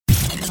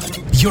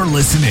You're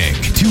listening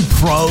to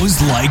Pros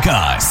Like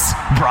Us,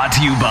 brought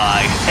to you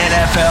by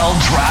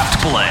NFL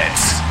Draft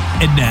Blitz.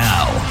 And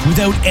now,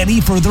 without any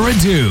further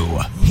ado,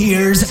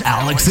 here's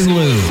Alex and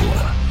Lou.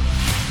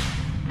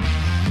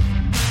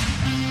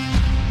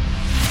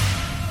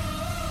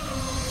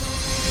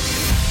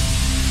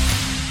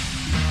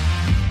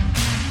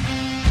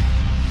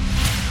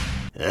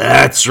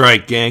 That's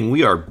right, gang.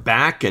 We are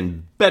back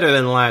and better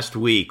than last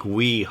week,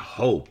 we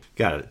hope.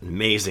 Got an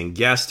amazing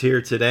guest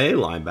here today,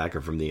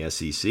 linebacker from the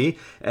SEC,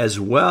 as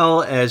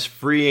well as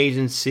free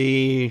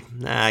agency.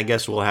 I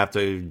guess we'll have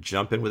to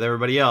jump in with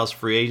everybody else.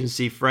 Free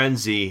agency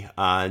frenzy.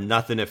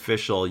 Nothing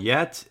official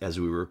yet as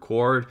we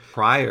record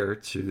prior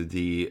to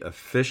the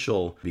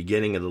official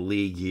beginning of the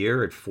league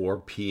year at 4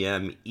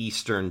 p.m.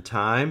 Eastern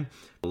time.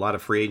 A lot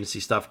of free agency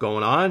stuff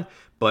going on.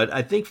 But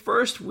I think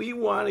first we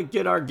want to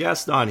get our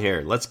guest on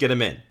here. Let's get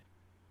him in.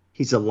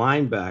 He's a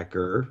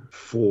linebacker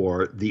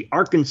for the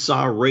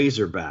Arkansas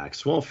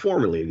Razorbacks. Well,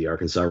 formerly the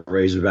Arkansas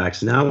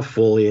Razorbacks, now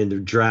fully into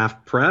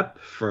draft prep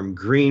from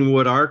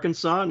Greenwood,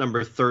 Arkansas,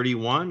 number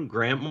 31,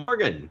 Grant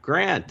Morgan.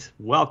 Grant,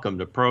 welcome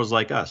to Pros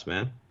Like Us,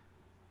 man.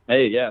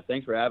 Hey, yeah,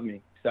 thanks for having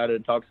me. Excited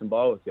to talk some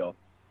ball with y'all.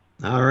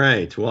 All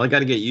right. Well, I got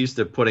to get used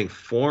to putting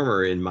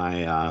former in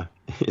my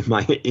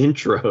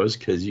intros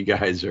because you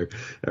guys are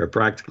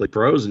practically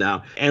pros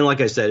now. And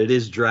like I said, it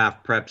is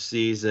draft prep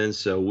season,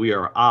 so we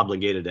are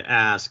obligated to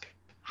ask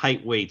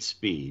height, weight,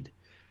 speed.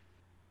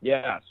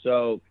 Yeah,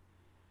 so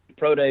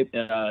pro day,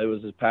 it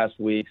was this past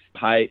week's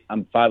height.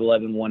 I'm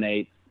 5'11",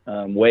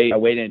 1/8. Weight, I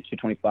weighed in at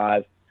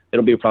 225.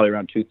 It'll be probably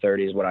around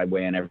 230 is what I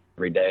weigh in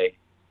every day.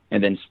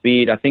 And then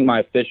speed, I think my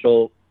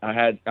official,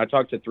 I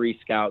talked to 3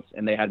 scouts,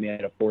 and they had me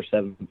at a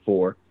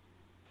 4.74.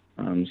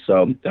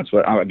 So that's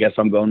what I guess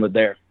I'm going with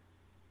there.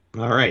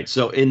 All right.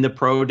 So in the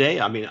pro day,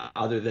 I mean,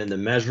 other than the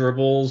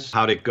measurables,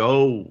 how'd it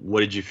go?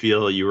 What did you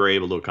feel you were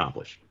able to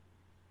accomplish?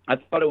 I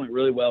thought it went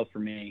really well for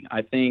me.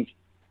 I think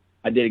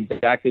I did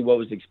exactly what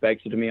was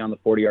expected of me on the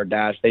 40-yard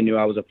dash. They knew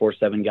I was a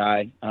 4.7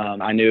 guy.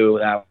 I knew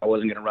that I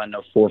wasn't going to run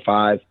no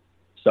 4.5.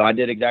 So I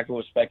did exactly what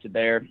was expected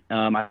there.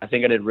 I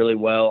think I did really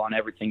well on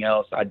everything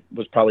else. I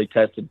was probably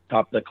tested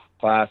top of the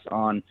class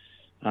on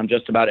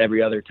just about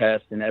every other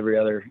test and every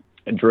other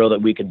drill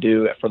that we could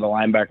do for the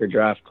linebacker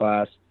draft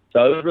class.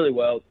 So it was really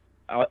well.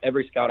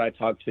 Every scout I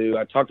talked to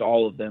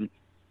all of them,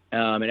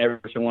 and every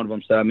single one of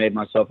them said I made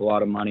myself a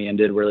lot of money and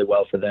did really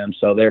well for them.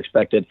 So they're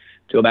expected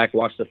to go back and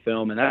watch the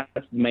film, and that's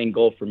the main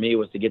goal for me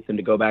was to get them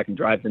to go back and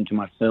drive them to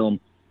my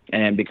film.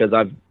 And because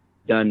I've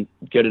done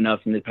good enough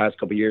in the past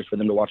couple of years for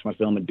them to watch my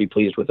film and be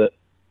pleased with it.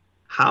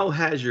 How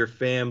has your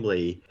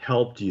family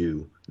helped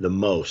you the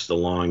most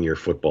along your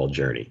football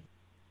journey?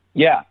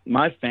 Yeah,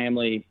 my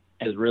family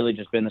has really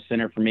just been the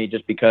center for me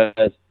just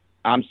because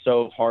I'm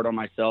so hard on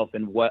myself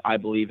and what I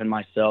believe in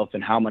myself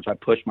and how much I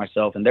push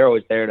myself. And they're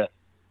always there to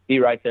be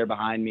right there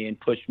behind me and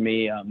push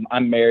me.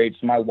 I'm married,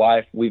 so my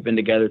wife, we've been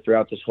together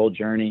throughout this whole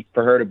journey.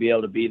 For her to be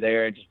able to be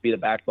there and just be the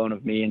backbone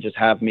of me and just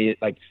have me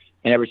like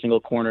in every single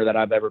corner that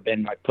I've ever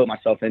been, like put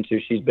myself into,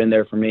 she's been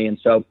there for me. And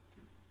so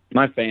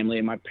my family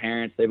and my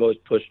parents, they've always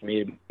pushed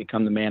me to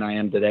become the man I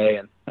am today.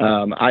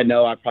 And I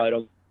know I probably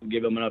don't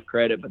give them enough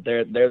credit, but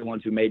they're the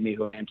ones who made me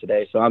who I am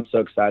today. So I'm so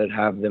excited to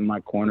have them in my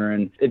corner,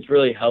 and it's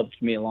really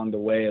helped me along the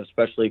way,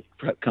 especially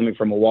coming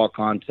from a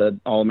walk-on to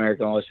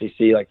All-American, All-SEC,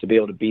 like to be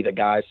able to be the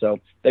guy. So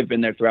they've been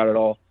there throughout it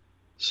all.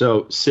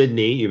 So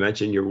Sydney, you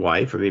mentioned your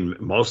wife. I mean,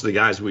 most of the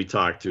guys we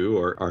talk to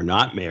are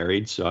not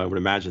married, so I would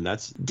imagine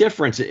that's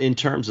different in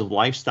terms of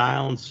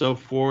lifestyle and so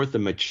forth, the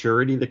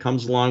maturity that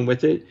comes along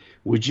with it.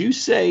 Would you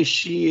say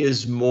she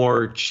is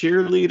more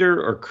cheerleader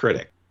or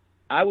critic?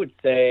 I would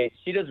say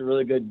she does a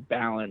really good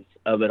balance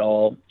of it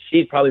all.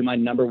 She's probably my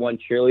number one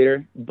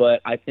cheerleader,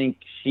 but I think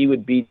she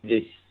would be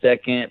the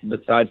second,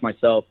 besides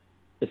myself,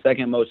 the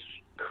second most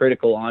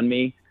critical on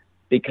me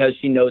because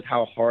she knows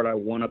how hard I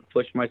want to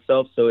push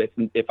myself. So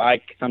if I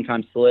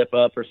sometimes slip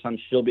up or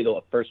something, she'll be the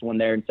first one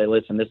there and say,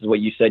 listen, this is what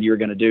you said you were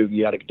going to do.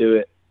 You got to do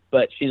it.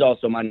 But she's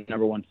also my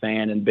number one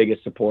fan and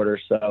biggest supporter.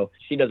 So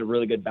she does a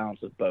really good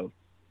balance of both.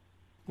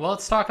 Well,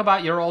 let's talk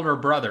about your older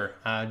brother,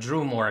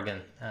 Drew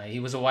Morgan. He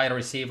was a wide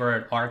receiver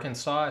at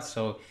Arkansas,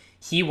 so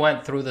he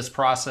went through this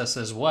process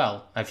as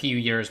well a few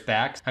years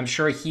back. I'm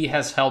sure he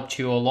has helped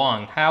you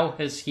along. How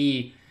has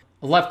he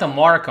left a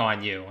mark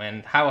on you,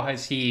 and how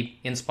has he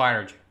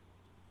inspired you?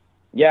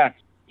 Yeah,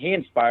 he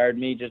inspired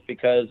me just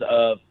because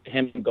of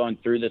him going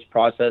through this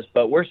process,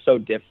 but we're so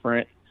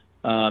different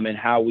in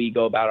how we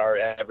go about our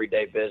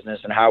everyday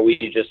business and how we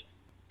just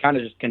kind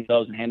of just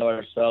control and handle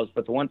ourselves.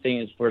 But the one thing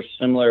is we're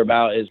similar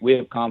about is we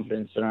have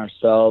confidence in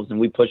ourselves and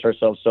we push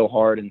ourselves so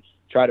hard and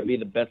try to be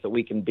the best that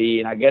we can be.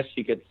 And I guess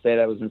you could say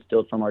that was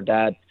instilled from our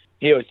dad.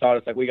 He always taught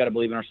us like we got to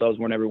believe in ourselves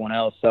more than everyone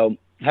else. So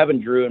having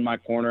Drew in my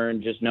corner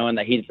and just knowing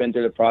that he's been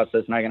through the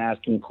process and I can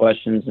ask him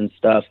questions and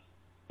stuff,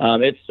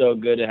 it's so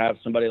good to have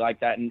somebody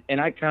like that.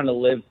 And I kind of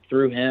lived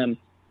through him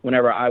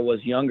whenever I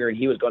was younger and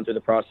he was going through the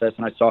process,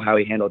 and I saw how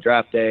he handled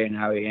draft day and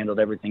how he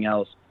handled everything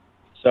else.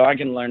 So I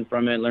can learn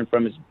from it, learn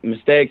from his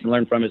mistakes, and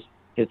learn from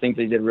his he thinks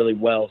he did really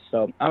well.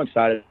 So I'm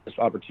excited for this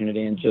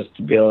opportunity and just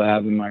to be able to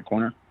have him in my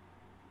corner.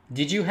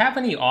 Did you have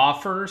any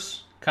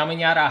offers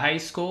coming out of high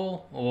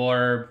school,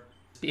 or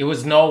it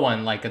was no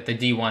one like at the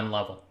D1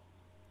 level?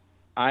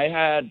 I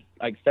had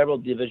like several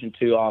Division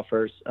II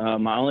offers.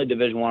 My only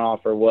Division I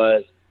offer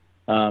was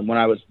when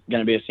I was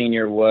going to be a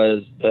senior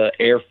was the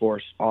Air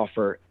Force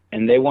offer,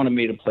 and they wanted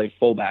me to play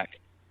fullback,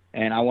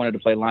 and I wanted to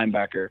play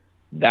linebacker.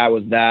 That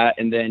was that,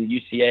 and then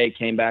UCA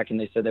came back and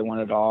they said they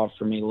wanted to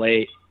offer me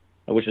late,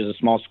 which is a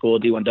small school,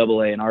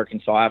 D1AA in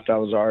Arkansas, after I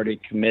was already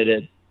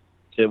committed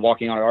to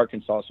walking on to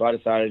Arkansas. So I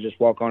decided to just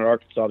walk on to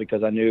Arkansas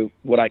because I knew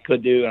what I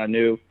could do, and I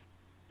knew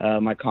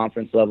my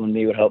confidence level in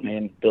me would help me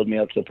and build me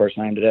up to the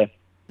person I am today.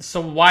 So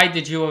why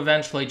did you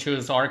eventually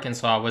choose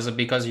Arkansas? Was it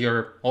because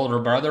your older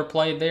brother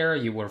played there?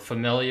 You were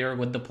familiar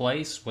with the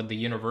place, with the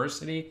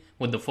university,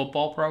 with the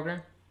football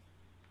program?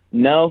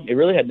 No, it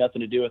really had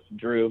nothing to do with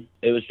Drew.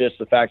 It was just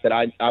the fact that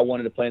I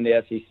wanted to play in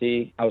the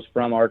SEC. I was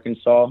from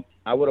Arkansas.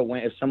 I would have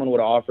went if someone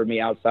would have offered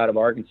me outside of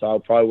Arkansas. I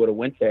probably would have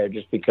went there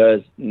just because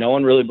no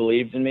one really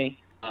believed in me.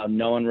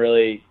 No one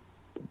really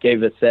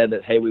said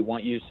that, hey, we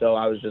want you. So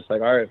I was just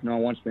like, all right, if no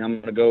one wants me, I'm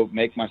going to go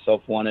make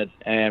myself wanted.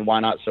 And why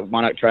not? So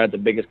why not try at the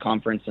biggest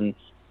conference and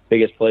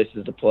biggest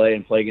places to play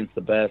and play against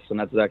the best? And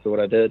that's exactly what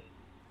I did.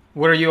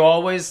 Were you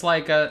always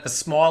like a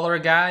smaller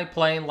guy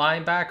playing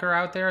linebacker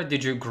out there?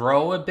 Did you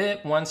grow a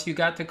bit once you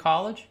got to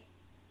college?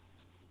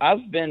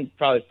 I've been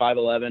probably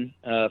 5'11",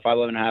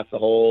 5'11 and a half the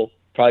whole,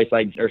 probably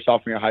like or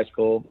sophomore year of high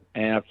school.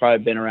 And I've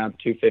probably been around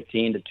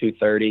 215 to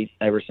 230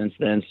 ever since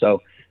then.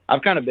 So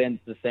I've kind of been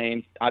the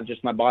same.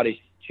 My body's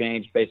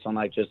changed based on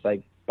like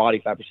body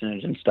fat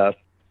percentage and stuff.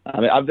 I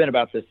mean, I've been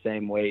about the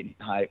same weight and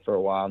height for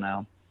a while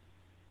now.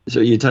 So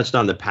you touched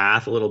on the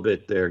path a little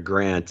bit there,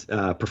 Grant.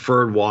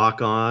 Preferred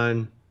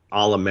walk-on,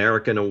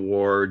 All-American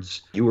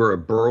awards. You were a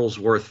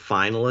Burlsworth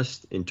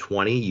finalist in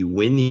 20. You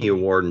win the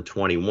award in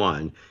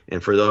 21.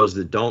 And for those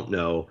that don't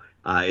know,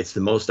 it's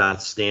the most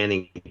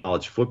outstanding in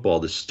college football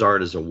to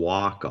start as a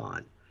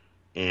walk-on.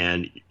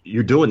 And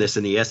you're doing this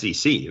in the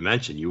SEC. You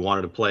mentioned you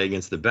wanted to play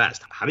against the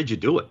best. How did you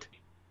do it?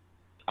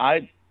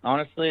 I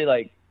honestly,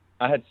 I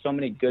had so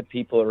many good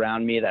people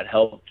around me that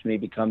helped me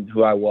become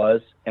who I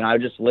was. And I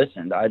just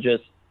listened.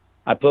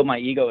 I put my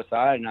ego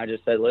aside and I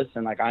just said,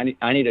 listen,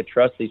 I need to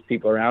trust these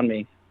people around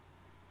me.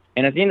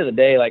 And at the end of the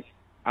day,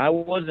 I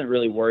wasn't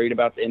really worried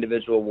about the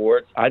individual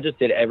awards. I just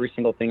did every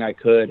single thing I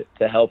could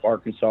to help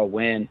Arkansas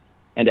win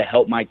and to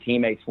help my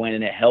teammates win.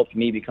 And it helped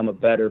me become a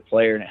better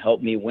player and it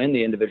helped me win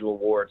the individual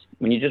awards.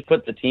 When you just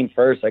put the team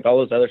first, all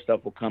those other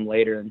stuff will come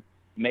later, and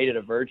made it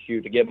a virtue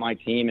to get my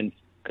team. And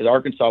because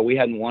Arkansas, we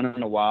hadn't won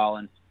in a while.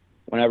 And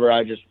whenever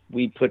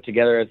we put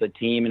together as a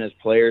team and as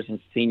players and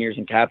seniors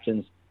and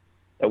captains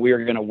that we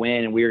were going to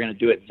win and we were going to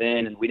do it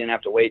then, and we didn't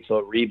have to wait till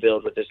a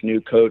rebuild with this new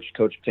coach,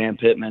 Coach Sam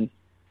Pittman.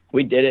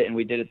 We did it, and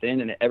we did it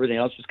then, and everything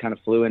else just kind of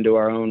flew into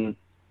our own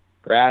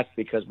grasp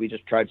because we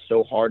just tried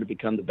so hard to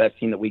become the best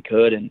team that we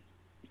could. And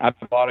I've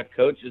had a lot of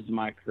coaches in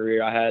my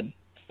career. I had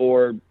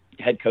 4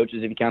 head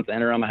coaches, if you count the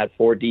interim. I had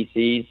 4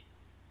 DCs,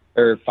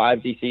 or 5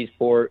 DCs,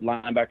 4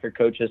 linebacker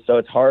coaches. So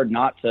it's hard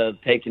not to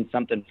take in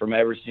something from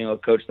every single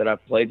coach that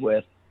I've played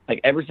with.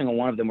 Every single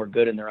one of them were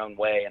good in their own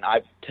way, and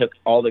I took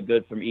all the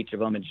good from each of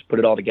them and just put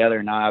it all together,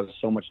 and now I have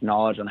so much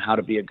knowledge on how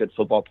to be a good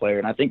football player,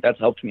 and I think that's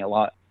helped me a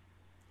lot.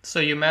 So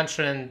you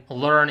mentioned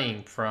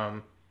learning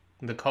from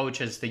the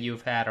coaches that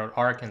you've had at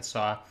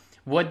Arkansas.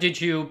 What did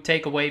you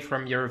take away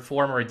from your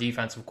former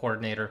defensive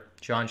coordinator,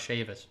 John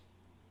Chavis?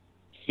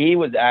 He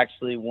was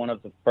actually one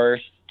of the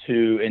first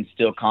to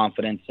instill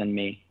confidence in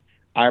me.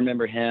 I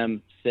remember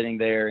him sitting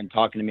there and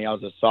talking to me. I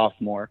was a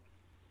sophomore.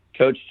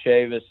 Coach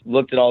Chavis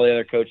looked at all the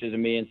other coaches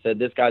and me and said,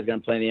 this guy's going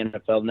to play in the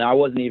NFL. Now, I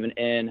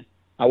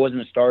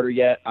wasn't a starter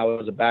yet. I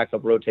was a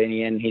backup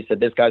rotating in. He said,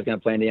 this guy's going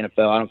to play in the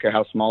NFL. I don't care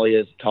how small he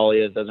is, tall he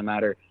is, doesn't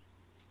matter.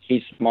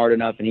 He's smart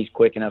enough and he's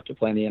quick enough to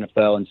play in the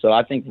NFL. And so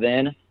I think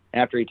then,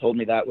 after he told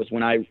me that, was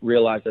when I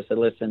realized, I said,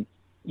 listen,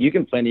 you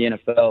can play in the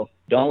NFL.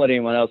 Don't let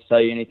anyone else tell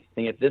you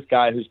anything. If this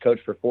guy who's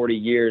coached for 40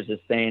 years is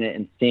saying it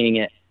and seeing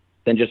it,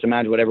 then just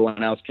imagine what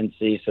everyone else can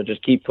see. So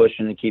just keep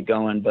pushing and keep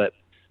going. But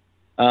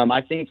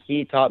I think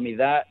he taught me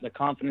that, the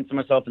confidence in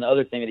myself. And the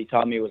other thing that he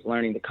taught me was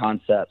learning the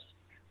concepts.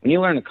 When you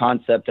learn the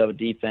concept of a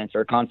defense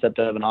or a concept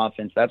of an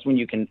offense, that's when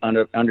you can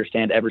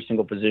understand every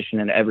single position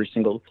and every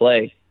single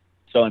play.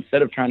 So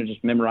instead of trying to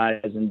just memorize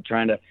and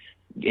trying to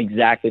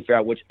exactly figure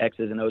out which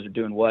X's and O's are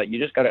doing what, you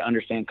just got to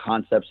understand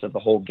concepts of the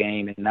whole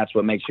game, and that's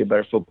what makes you a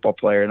better football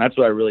player. And that's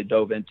what I really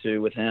dove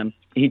into with him.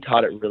 He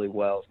taught it really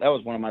well. That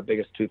was one of my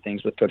biggest 2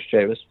 things with Coach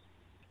Chavis.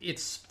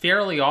 It's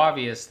fairly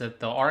obvious that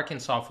the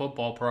Arkansas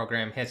football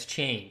program has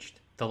changed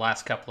the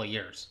last couple of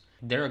years.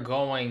 They're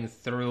going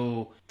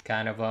through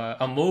kind of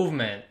a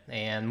movement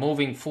and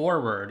moving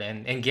forward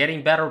and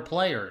getting better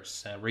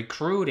players.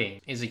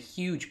 Recruiting is a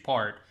huge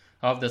part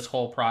of this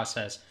whole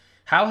process.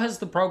 How has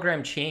the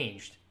program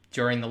changed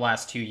during the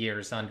last 2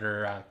 years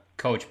under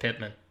Coach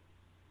Pittman?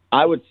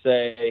 I would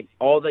say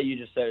all that you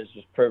just said is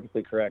just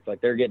perfectly correct.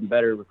 They're getting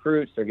better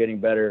recruits. They're getting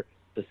better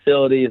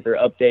facilities. They're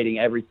updating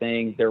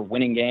everything. They're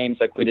winning games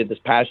like we did this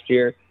past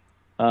year.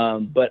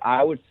 But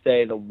I would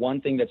say the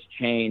one thing that's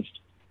changed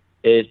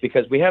is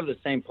because we have the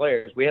same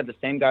players. We have the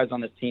same guys on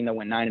this team that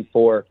went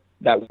 9-4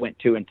 that went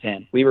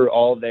 2-10. We were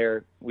all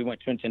there. We went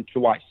 2-10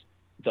 twice.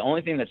 The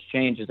only thing that's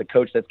changed is the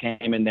coach that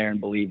came in there and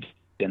believed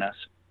in us.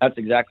 That's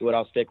exactly what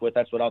I'll stick with.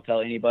 That's what I'll tell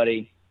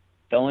anybody.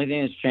 The only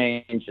thing that's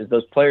changed is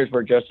those players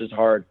worked just as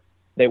hard.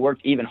 They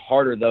worked even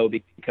harder, though,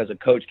 because a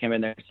coach came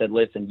in there and said,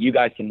 listen, you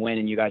guys can win,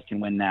 and you guys can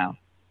win now.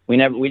 We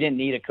didn't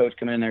need a coach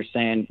coming in there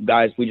saying,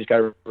 guys, we just got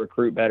to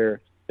recruit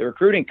better. The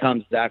recruiting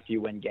comes after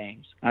you win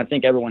games. I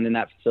think everyone in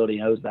that facility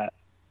knows that.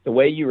 The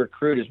way you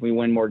recruit is we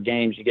win more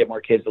games. You get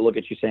more kids to look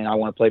at you saying, I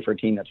want to play for a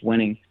team that's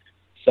winning.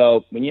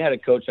 So when you had a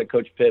coach like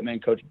Coach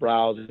Pittman, Coach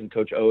Browse, and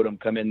Coach Odom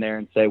come in there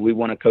and say, we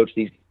want to coach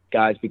these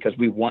guys because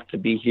we want to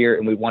be here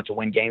and we want to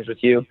win games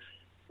with you,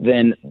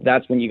 then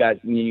that's when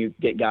you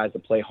get guys to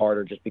play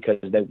harder just because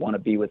they want to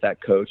be with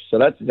that coach. So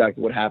that's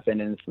exactly what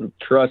happened. And it's the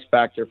trust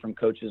factor from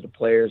coaches to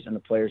players and the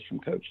players from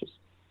coaches.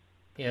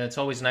 Yeah, it's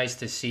always nice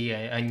to see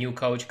a new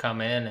coach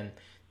come in and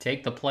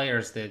take the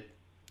players that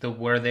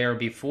were there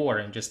before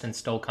and just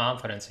instill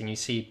confidence. And you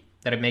see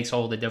that it makes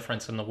all the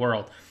difference in the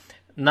world.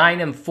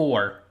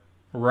 9-4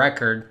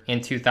 record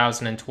in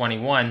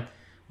 2021.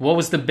 What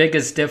was the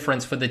biggest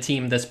difference for the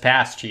team this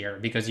past year?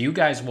 Because you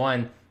guys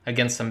won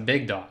against some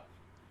big dog.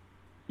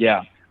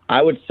 Yeah,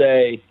 I would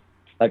say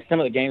like some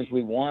of the games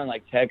we won,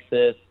 like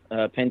Texas,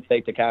 Penn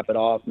State to cap it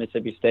off,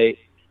 Mississippi State,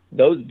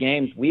 those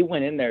games we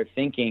went in there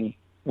thinking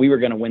we were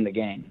going to win the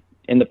game.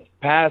 In the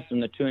past,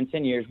 in the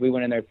 2-10 years, we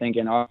went in there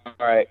thinking, all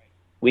right,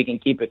 we can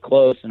keep it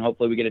close and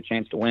hopefully we get a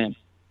chance to win.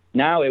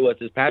 Now it was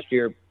this past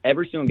year,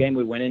 every single game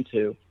we went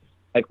into,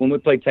 like when we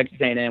played Texas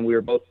A&M, we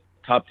were both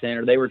top 10,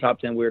 or they were top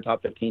 10, we were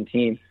top 15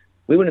 team.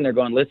 We went in there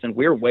going, listen,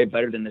 we're way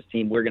better than this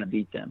team. We're going to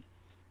beat them.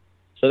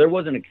 So there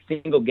wasn't a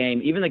single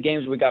game, even the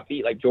games we got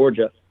beat like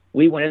Georgia,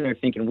 we went in there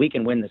thinking we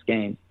can win this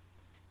game.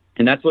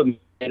 And that's what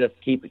made us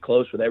keep it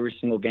close with every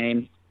single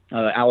game.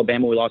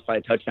 Alabama, we lost by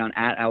a touchdown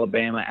at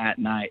Alabama at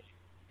night,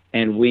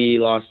 and we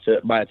lost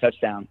by a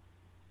touchdown.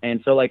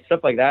 And so, like,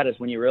 stuff like that is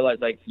when you realize,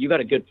 like, you got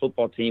a good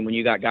football team when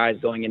you got guys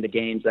going into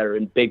games that are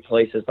in big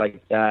places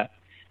like that,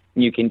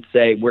 and you can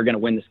say, we're going to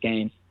win this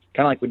game.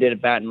 Kind of like we did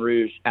at Baton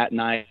Rouge at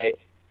night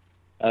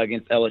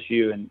against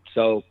LSU. And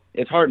so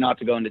it's hard not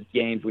to go into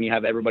games when you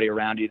have everybody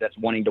around you that's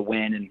wanting to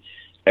win and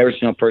every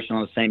single person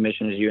on the same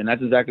mission as you. And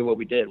that's exactly what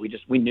we did.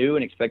 We knew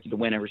and expected to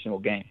win every single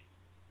game.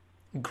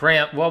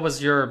 Grant, what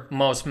was your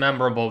most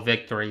memorable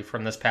victory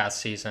from this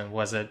past season?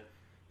 Was it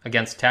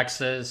against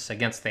Texas,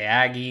 against the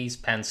Aggies,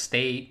 Penn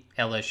State,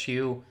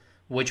 LSU?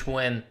 Which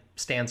win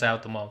stands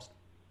out the most?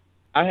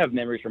 I have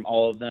memories from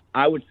all of them.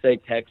 I would say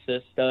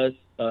Texas does,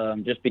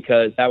 just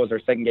because that was our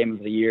second game of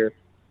the year.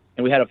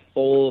 And we had a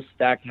full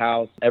stacked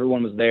house.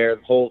 Everyone was there.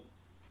 The whole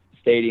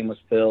stadium was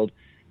filled.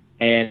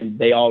 And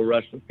they all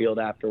rushed the field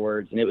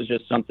afterwards. And it was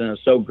just something that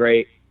was so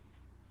great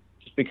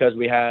just because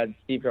we had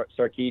Steve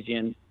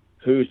Sarkisian,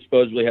 who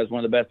supposedly has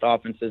one of the best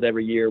offenses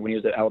every year when he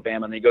was at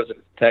Alabama. And then he goes to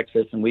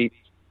Texas, and we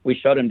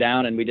shut him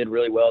down, and we did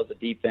really well as a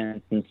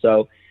defense. And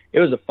so it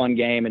was a fun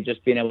game, and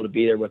just being able to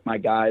be there with my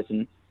guys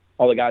and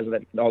all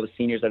the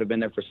seniors that have been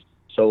there for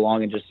so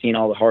long, and just seeing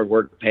all the hard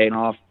work paying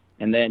off,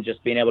 and then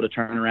just being able to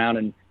turn around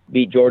and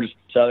beat Georgia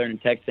Southern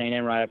and Texas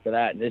A&M right after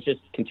that. And it's just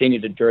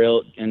continued to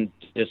drill and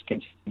just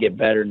get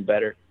better and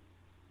better.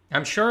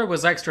 I'm sure it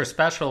was extra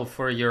special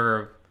for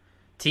your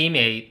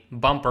teammate,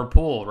 Bumper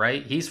Poole,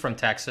 right? He's from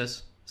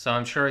Texas, so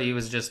I'm sure he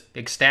was just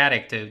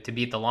ecstatic to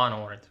beat the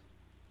Longhorns.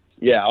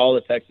 Yeah, all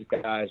the Texas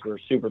guys were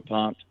super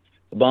pumped.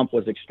 The Bump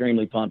was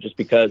extremely pumped just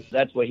because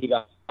that's what he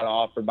got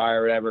offered by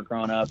or whatever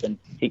growing up, and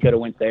he could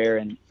have went there,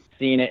 and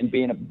seeing it and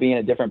being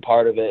a different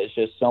part of it is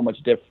just so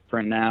much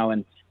different now.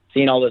 And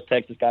seeing all those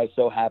Texas guys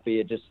so happy,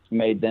 it just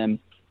made them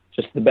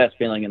just the best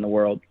feeling in the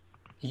world.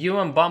 You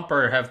and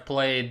Bumper have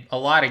played a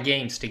lot of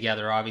games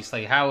together,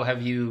 obviously. How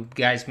have you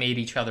guys made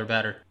each other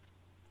better?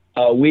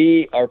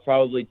 We are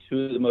probably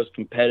two of the most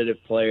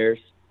competitive players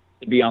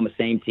to be on the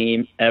same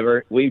team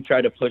ever. We've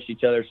tried to push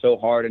each other so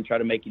hard and try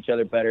to make each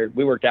other better.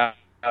 We worked out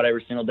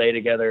every single day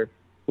together.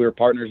 We were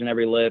partners in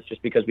every lift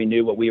just because we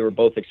knew what we were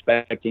both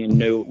expecting and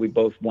knew what we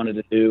both wanted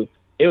to do.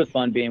 It was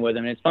fun being with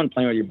him. And it's fun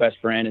playing with your best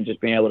friend and just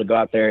being able to go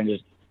out there and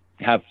just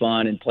have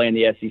fun and play in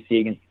the SEC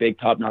against big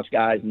top-notch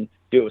guys and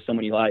do it with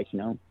someone you like, you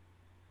know.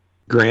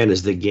 Grant,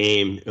 as the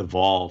game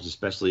evolves,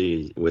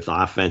 especially with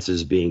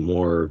offenses being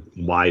more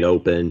wide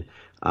open,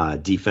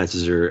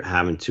 defenses are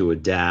having to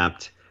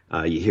adapt.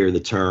 You hear the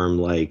term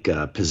like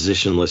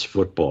positionless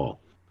football.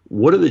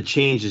 What are the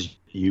changes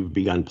you've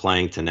begun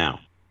playing to now?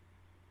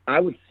 I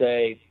would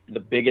say the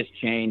biggest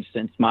change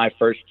since my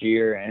first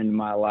year and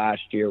my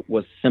last year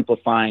was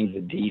simplifying the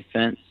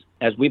defense.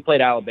 As we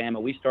played Alabama,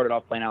 we started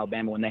off playing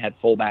Alabama when they had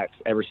fullbacks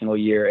every single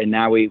year, and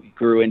now we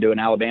grew into an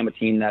Alabama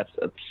team that's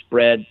a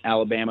spread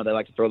Alabama. They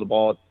like to throw the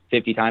ball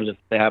 50 times if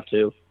they have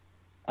to.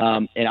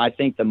 And I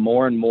think the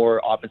more and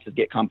more offenses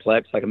get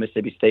complex, like a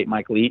Mississippi State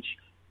Mike Leach,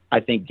 I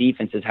think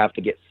defenses have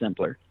to get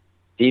simpler.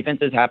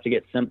 Defenses have to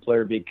get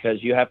simpler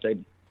because you have to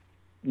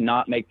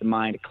not make the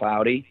mind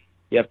cloudy.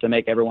 You have to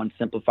make everyone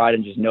simplified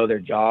and just know their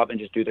job and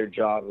just do their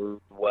job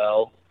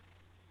well.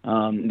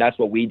 That's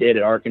what we did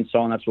at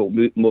Arkansas, and that's what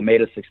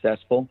made us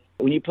successful.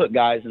 When you put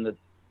guys in the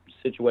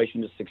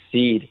situation to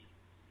succeed,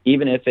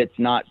 even if it's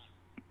not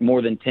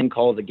more than 10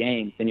 calls a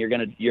game, then you're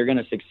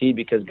gonna succeed,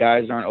 because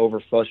guys aren't over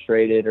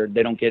frustrated, or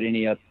they don't get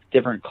any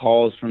different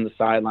calls from the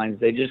sidelines.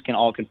 They just can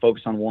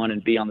focus on one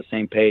and be on the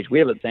same page. We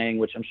have a thing,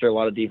 which I'm sure a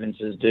lot of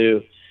defenses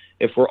do.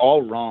 If we're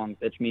all wrong,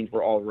 that means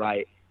we're all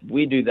right.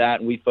 We do that,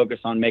 and we focus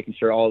on making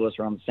sure all of us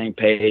are on the same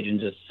page and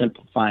just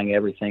simplifying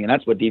everything. And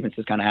that's what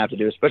defenses kind of have to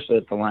do, especially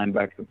at the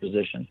linebacker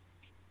position.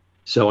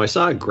 So I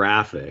saw a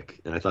graphic,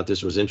 and I thought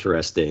this was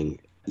interesting.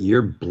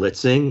 Your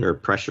blitzing or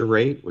pressure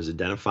rate was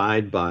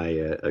identified by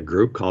a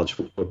group, College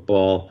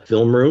Football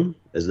Film Room,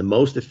 as the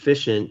most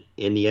efficient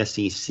in the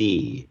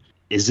SEC.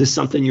 Is this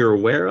something you're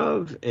aware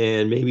of?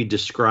 And maybe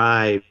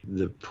describe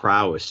the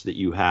prowess that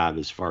you have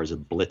as far as a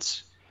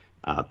blitz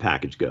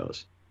package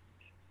goes.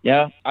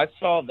 Yeah, I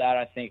saw that,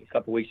 I think, a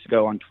couple weeks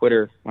ago on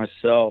Twitter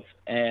myself,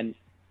 and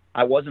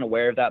I wasn't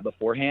aware of that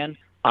beforehand.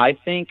 I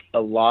think a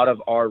lot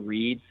of our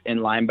reads in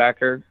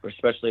linebacker,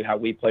 especially how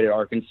we played at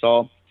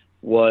Arkansas,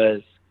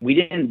 was we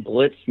didn't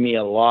blitz me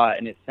a lot.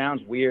 And it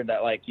sounds weird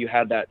that, like, you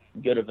had that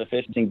good of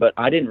efficiency, but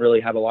I didn't really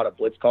have a lot of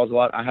blitz calls a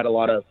lot. I had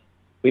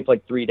we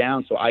played 3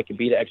 down, so I could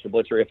be the extra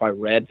blitzer if I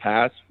read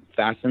pass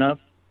fast enough.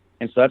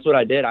 And so that's what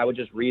I did. I would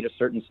just read a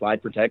certain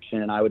slide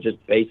protection, and I would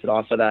just base it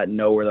off of that and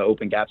know where the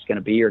open gap's going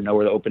to be, or know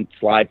where the open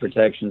slide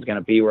protection is going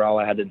to be, where all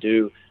I had to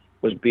do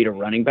was beat a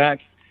running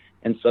back.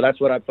 And so that's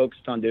what I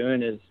focused on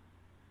doing, is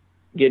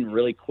getting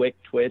really quick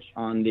twitch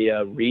on the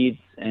reads,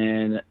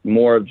 and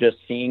more of just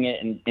seeing it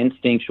in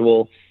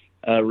instinctual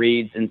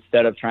reads,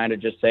 instead of trying to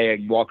just say I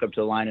walk up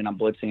to the line and I'm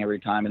blitzing every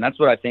time. And that's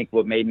what I think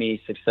what made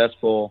me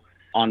successful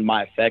on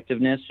my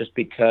effectiveness, just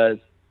because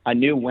I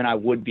knew when I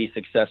would be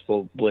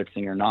successful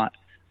blitzing or not.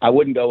 I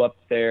wouldn't go up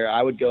there.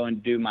 I would go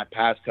and do my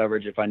pass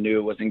coverage if I knew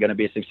it wasn't going to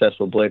be a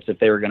successful blitz. If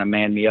they were going to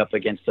man me up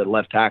against the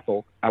left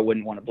tackle, I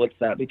wouldn't want to blitz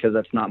that, because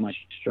that's not my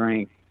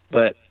strength.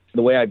 But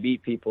the way I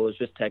beat people is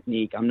just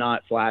technique. I'm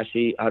not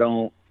flashy. I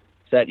don't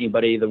set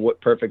anybody the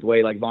perfect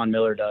way like Von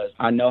Miller does.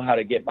 I know how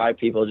to get by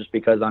people just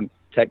because I'm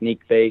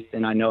technique-based,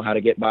 and I know how to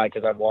get by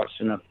because I've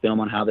watched enough film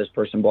on how this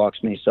person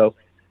blocks me. So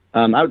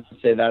I would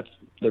say that's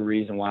the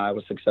reason why I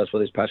was successful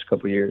these past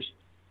couple of years.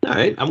 All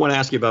right. I want to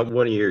ask you about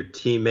one of your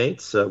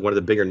teammates, one of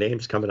the bigger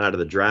names coming out of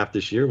the draft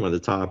this year, one of the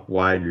top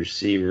wide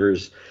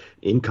receivers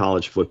in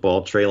college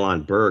football,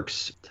 Treylon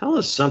Burks. Tell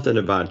us something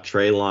about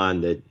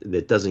Treylon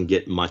that doesn't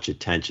get much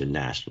attention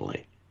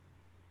nationally.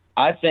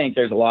 I think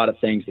there's a lot of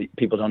things that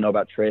people don't know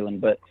about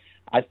Treylon, but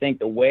I think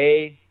the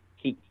way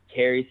he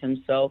carries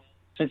himself,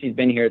 since he's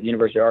been here at the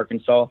University of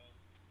Arkansas,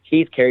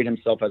 he's carried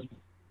himself as a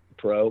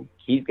pro.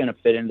 He's going to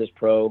fit into this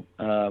pro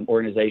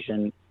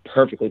organization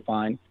perfectly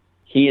fine.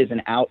 He is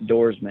an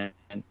outdoorsman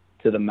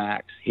to the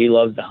max. He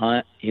loves to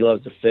hunt. He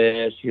loves to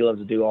fish. He loves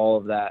to do all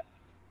of that.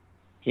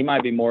 He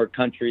might be more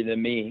country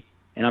than me,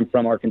 and I'm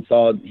from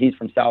Arkansas. He's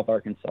from South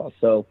Arkansas,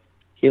 so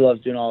he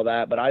loves doing all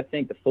that. But I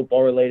think the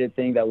football-related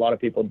thing that a lot of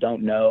people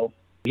don't know,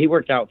 he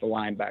worked out with the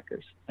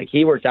linebackers. Like,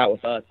 he worked out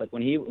with us. Like,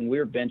 when we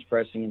were bench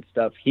pressing and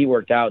stuff, he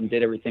worked out and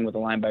did everything with the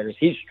linebackers.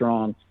 He's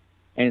strong,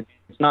 and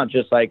it's not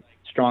just, like,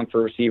 strong for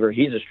a receiver.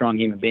 He's a strong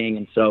human being,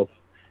 and so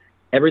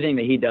everything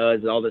that he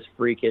does, all this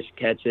freakish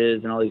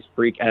catches and all these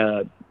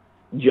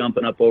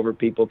jumping up over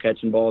people,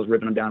 catching balls,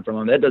 ripping them down from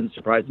them, that doesn't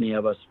surprise any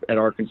of us at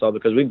Arkansas,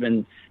 because we've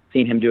been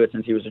seeing him do it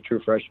since he was a true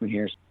freshman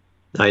here.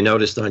 I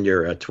noticed on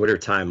your Twitter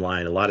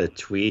timeline a lot of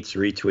tweets,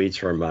 retweets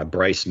from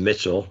Bryce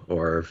Mitchell,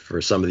 or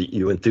for some of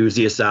you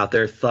enthusiasts out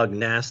there, Thug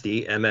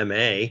Nasty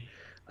MMA.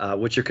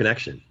 What's your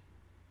connection?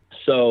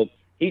 So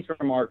he's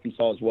from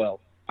Arkansas as well.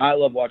 I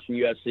love watching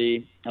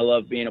UFC. I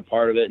love being a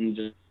part of it and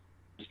just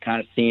kind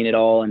of seeing it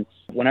all. And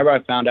whenever I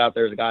found out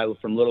there was a guy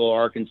from Little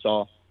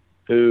Arkansas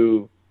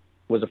who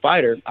was a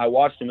fighter, I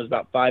watched him. It was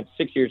about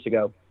 5-6 years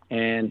ago.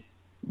 And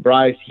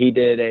Bryce, he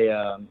did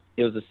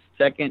it was the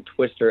second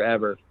twister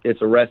ever.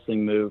 It's a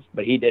wrestling move,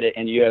 but he did it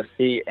in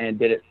UFC and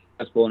did it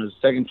successful, and it was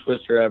the second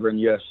twister ever in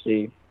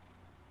UFC.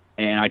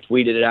 And I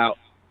tweeted it out,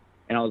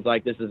 and I was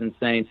like, this is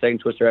insane. Second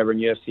twister ever in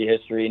UFC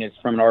history, and it's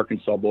from an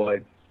Arkansas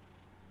boy.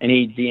 And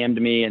he DM'd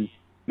me and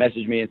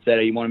messaged me and said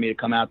he wanted me to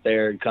come out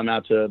there and come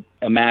out to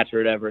a match or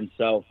whatever. And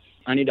so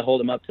I need to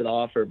hold him up to the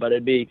offer, but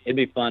it'd be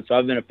fun. So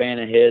I've been a fan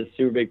of his,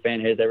 super big fan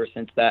of his ever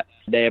since that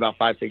day about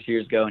 5-6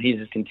 years ago. And he's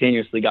just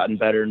continuously gotten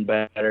better and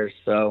better.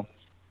 So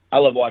I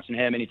love watching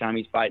him anytime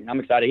he's fighting. I'm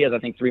excited. He has, I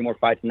think, 3 more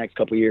fights in the next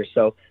couple of years.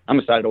 So I'm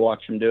excited to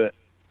watch him do it.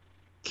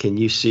 Can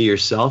you see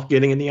yourself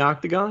getting in the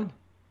octagon?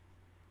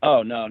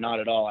 Oh, no, not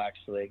at all,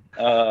 actually.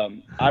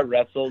 I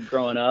wrestled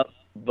growing up,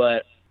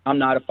 but I'm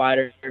not a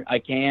fighter. I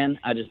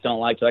just don't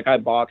like to. Like, I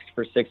boxed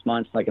for 6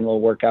 months, like in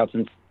little workouts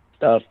and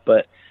stuff,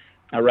 but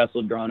I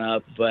wrestled growing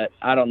up. But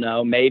I don't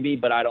know, maybe,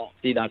 but I don't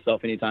see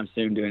myself anytime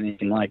soon doing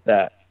anything like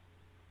that.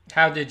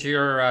 How did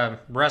your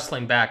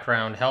wrestling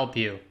background help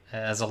you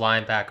as a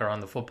linebacker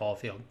on the football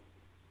field?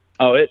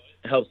 Oh, it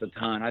helps a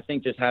ton. I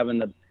think just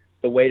having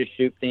the way to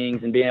shoot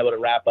things and being able to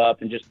wrap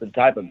up and just the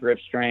type of grip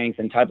strength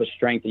and type of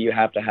strength that you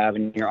have to have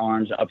in your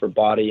arms and upper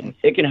body. And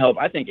it can help,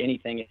 I think,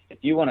 anything. If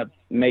you want to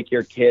make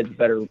your kids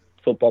better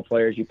football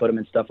players, you put them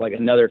in stuff like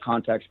another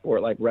contact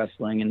sport like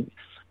wrestling and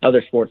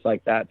other sports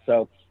like that.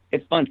 So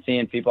it's fun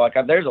seeing people. Like,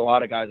 there's a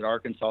lot of guys at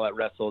Arkansas that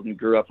wrestled and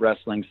grew up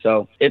wrestling.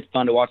 So it's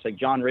fun to watch. Like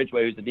John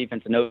Ridgway, who's the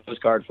defensive nose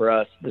guard for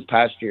us this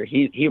past year,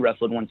 he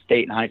wrestled one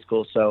state in high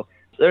school. So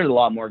there's a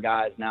lot more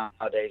guys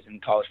nowadays in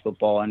college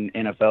football and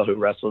NFL who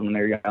wrestled when they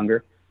were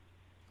younger.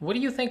 What do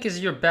you think is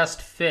your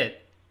best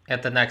fit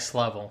at the next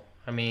level?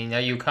 I mean, are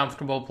you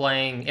comfortable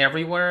playing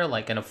everywhere,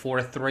 like in a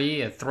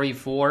 4-3, a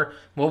 3-4?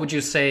 What would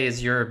you say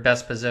is your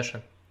best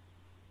position?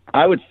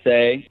 I would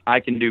say I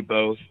can do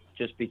both,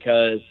 just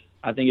because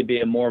I think it'd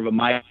be more of a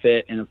my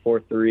fit in a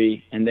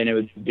 4-3, and then it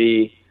would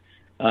be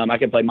I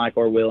could play Mike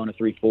or Will in a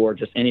 3-4,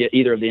 just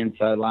either of the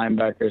inside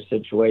linebacker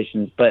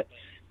situations. But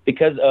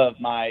because of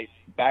my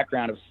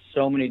background of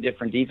so many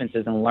different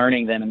defenses and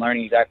learning them and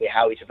learning exactly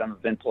how each of them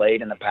have been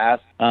played in the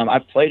past,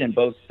 I've played in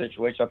both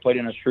situations. I've played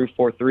in a true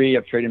 4-3.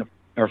 I've played in a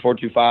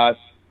 4-2-5.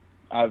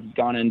 I've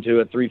gone into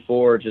a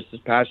 3-4 just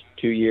this past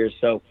 2 years.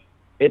 So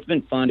it's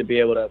been fun to be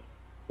able to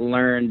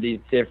learn these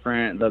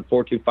different. The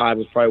 4-2-5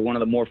 was probably one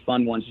of the more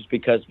fun ones, just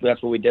because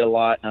that's what we did a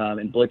lot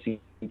in blitzing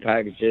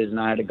packages, and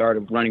I had to guard a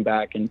running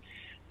back, and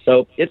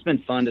so it's been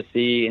fun to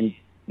see and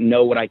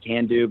know what I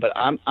can do. But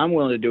I'm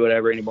willing to do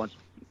whatever anyone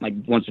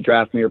wants to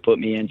draft me or put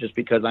me in, just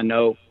because I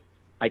know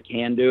I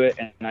can do it,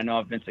 and I know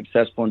I've been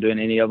successful in doing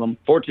any of them.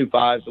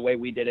 4-2-5, the way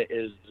we did it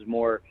is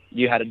more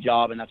you had a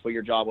job, and that's what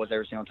your job was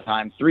every single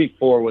time.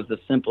 3-4 was the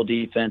simple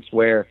defense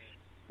where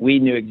we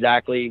knew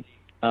exactly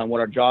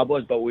what our job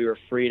was, but we were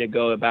free to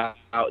go about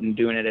and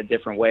doing it a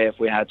different way if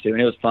we had to.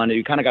 And it was fun.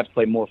 You kind of got to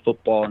play more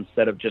football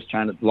instead of just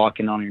trying to lock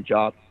in on your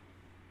job.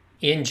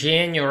 In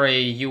January,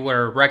 you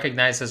were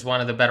recognized as one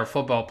of the better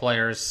football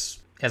players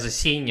as a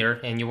senior,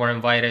 and you were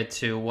invited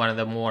to one of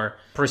the more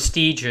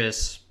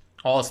prestigious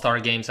all-star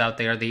games out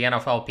there, the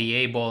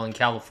NFLPA Bowl in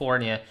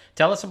California.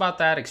 Tell us about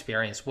that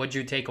experience. What did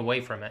you take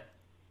away from it?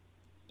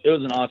 It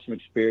was an awesome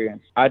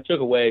experience. I took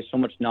away so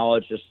much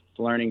knowledge just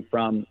learning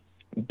from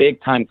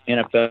big-time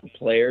NFL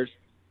players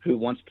who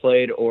once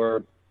played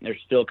or they're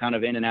still kind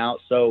of in and out.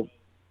 So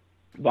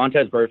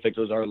Vontaze Burfict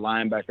was our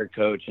linebacker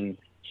coach, and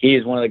he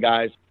is one of the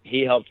guys.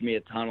 He helped me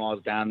a ton while I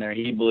was down there.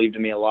 He believed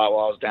in me a lot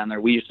while I was down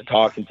there. We used to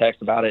talk and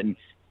text about it, and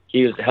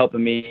he was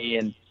helping me.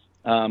 And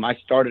I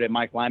started at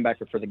Mike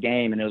linebacker for the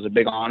game, and it was a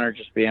big honor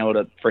just being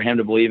able for him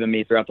to believe in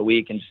me throughout the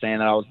week and just saying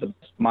that I was the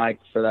best Mike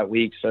for that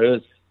week.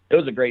 So it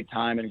was a great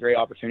time and a great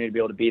opportunity to be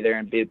able to be there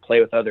and play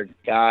with other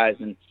guys.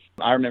 And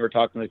I remember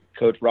talking with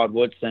Coach Rod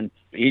Woodson.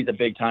 He's a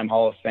big-time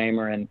Hall of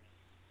Famer, and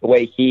the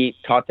way he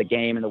taught the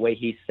game and the way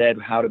he said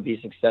how to be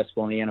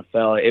successful in the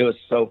NFL, it was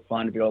so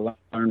fun to be able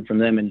to learn from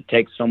them and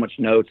take so much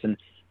notes. And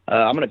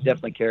I'm going to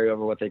definitely carry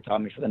over what they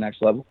taught me for the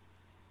next level.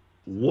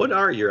 What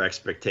are your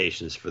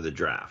expectations for the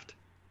draft?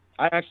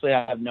 I actually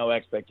have no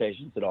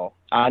expectations at all.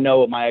 I know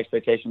what my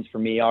expectations for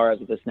me are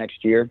as of this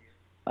next year,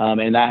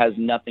 and that has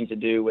nothing to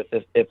do with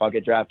if I'll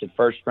get drafted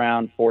first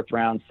round, fourth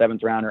round,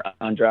 seventh round, or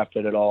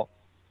undrafted at all.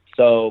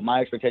 So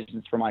my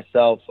expectations for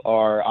myself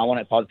are I want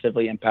to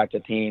positively impact a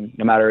team,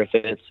 no matter if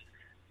it's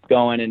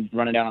going and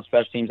running down on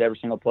special teams every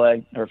single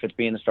play or if it's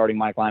being the starting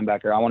Mike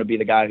linebacker. I want to be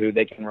the guy who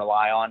they can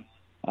rely on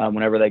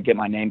whenever they get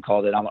my name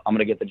called. I'm going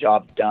to get the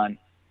job done.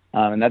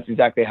 And that's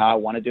exactly how I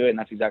want to do it, and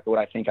that's exactly what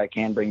I think I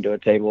can bring to a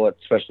table,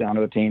 especially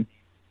onto a team.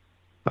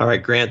 All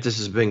right, Grant, this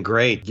has been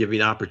great. Give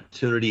you an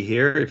opportunity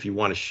here if you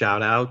want to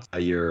shout out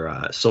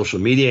your social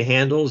media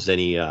handles,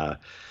 any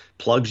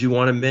plugs you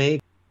want to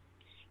make.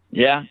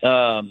 Yeah,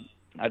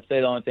 I'd say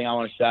the only thing I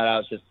want to shout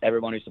out is just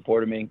everyone who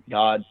supported me,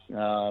 God,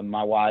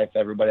 my wife,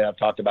 everybody I've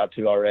talked about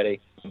too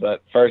already.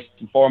 But first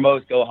and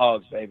foremost, go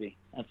Hogs, baby.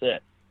 That's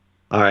it.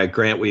 All right,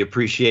 Grant, we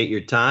appreciate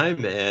your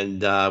time,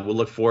 and we'll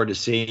look forward to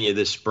seeing you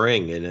this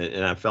spring in an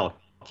NFL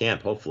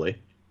camp, hopefully.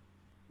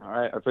 All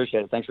right, I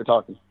appreciate it. Thanks for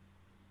talking.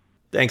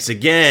 Thanks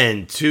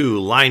again to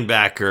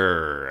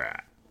linebacker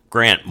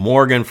Grant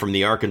Morgan from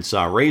the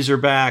Arkansas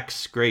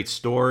Razorbacks. Great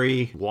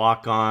story.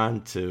 Walk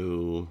on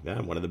to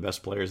one of the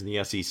best players in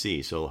the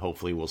SEC. So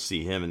hopefully we'll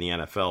see him in the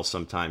NFL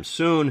sometime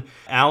soon.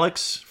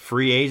 Alex,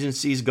 free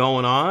agency's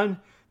going on.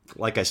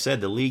 Like I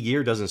said, the league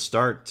year doesn't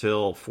start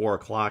till 4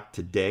 o'clock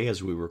today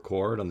as we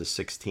record on the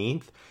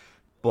 16th.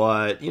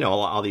 But,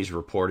 all these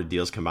reported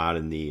deals come out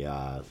in the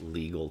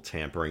legal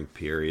tampering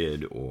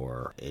period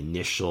or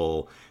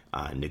initial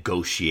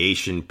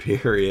negotiation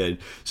period.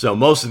 So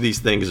most of these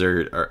things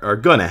are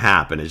going to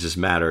happen. It's just a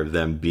matter of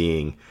them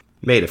being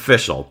made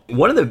official.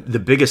 One of the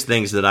biggest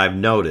things that I've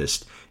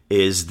noticed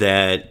is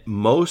that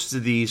most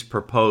of these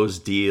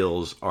proposed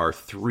deals are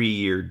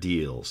 3-year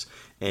deals.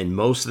 And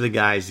most of the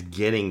guys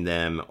getting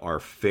them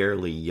are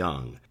fairly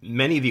young.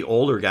 Many of the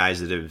older guys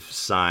that have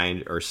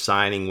signed are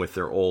signing with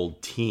their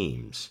old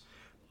teams.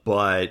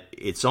 But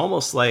it's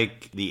almost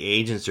like the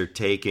agents are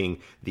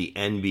taking the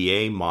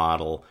NBA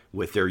model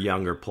with their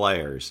younger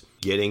players,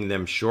 getting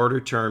them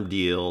shorter-term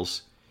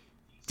deals,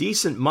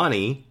 decent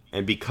money,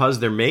 And because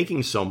they're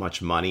making so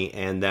much money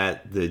and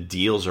that the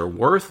deals are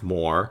worth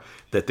more,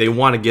 that they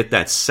want to get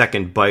that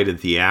second bite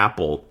at the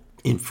apple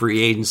in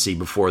free agency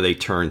before they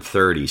turn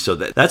 30. So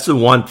that's the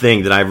one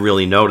thing that I've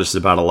really noticed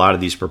about a lot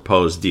of these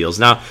proposed deals.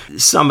 Now,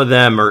 some of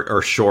them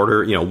are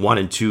shorter, 1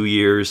 and 2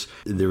 years.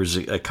 There was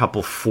a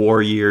couple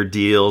 4-year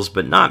deals,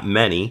 but not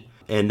many.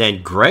 And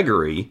then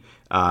Gregory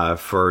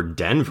for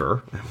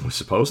Denver, was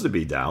supposed to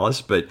be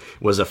Dallas, but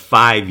was a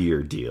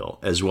 5-year deal,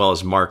 as well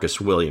as Marcus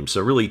Williams.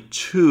 So really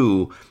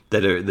two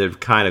that have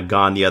kind of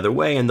gone the other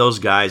way, and those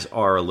guys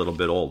are a little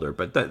bit older.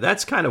 But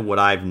that's kind of what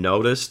I've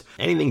noticed.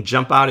 Anything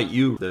jump out at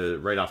you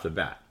right off the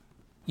bat?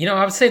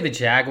 I would say the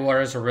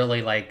Jaguars are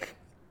really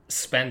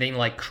spending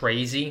like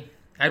crazy.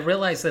 I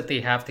realize that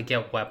they have to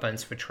get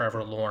weapons for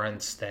Trevor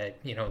Lawrence, that,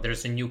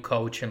 there's a new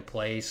coach in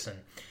place,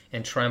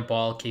 and Trent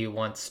Baalke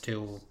wants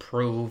to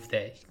prove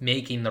that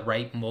making the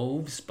right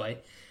moves,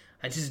 but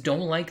I just don't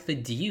like the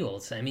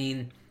deals. I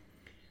mean,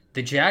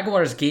 the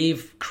Jaguars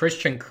gave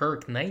Christian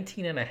Kirk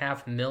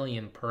 $19.5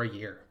 million per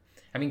year.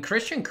 I mean,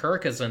 Christian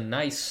Kirk is a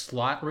nice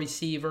slot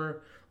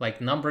receiver, like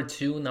number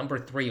 2, number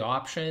 3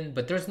 option,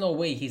 but there's no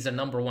way he's a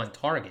number 1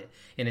 target.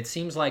 And it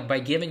seems like by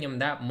giving him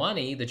that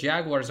money, the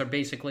Jaguars are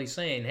basically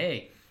saying,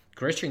 hey,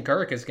 Christian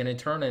Kirk is going to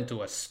turn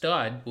into a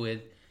stud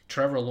with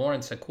Trevor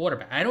Lawrence at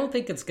quarterback. I don't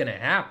think it's going to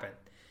happen.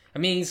 I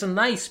mean, he's a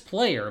nice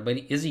player, but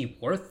is he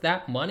worth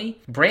that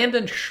money?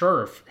 Brandon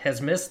Scherff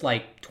has missed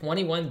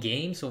 21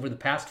 games over the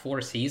past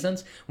 4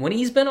 seasons. When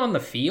he's been on the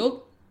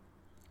field,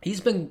 he's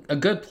been a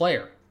good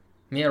player.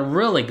 I mean, a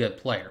really good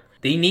player.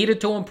 They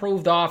needed to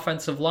improve the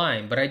offensive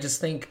line, but I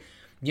just think,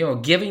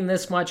 giving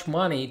this much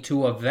money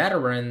to a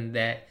veteran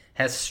that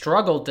has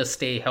struggled to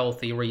stay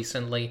healthy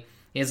recently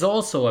is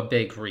also a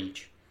big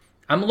reach.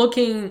 I'm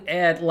looking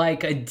at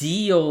a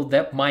deal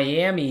that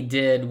Miami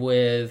did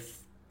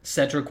with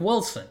Cedric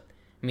Wilson.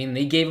 I mean,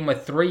 they gave him a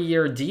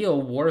 3-year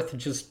deal worth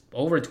just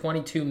over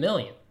 $22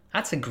 million.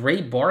 That's a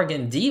great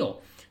bargain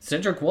deal.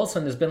 Cedric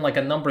Wilson has been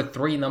a number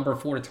 3, number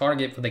 4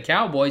 target for the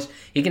Cowboys.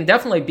 He can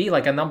definitely be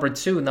a number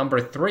 2,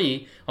 number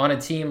 3 on a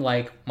team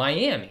like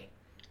Miami.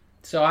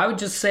 So I would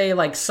just say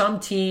some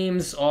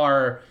teams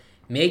are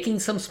making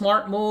some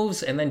smart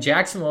moves, and then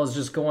Jacksonville is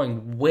just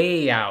going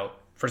way out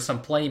for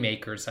some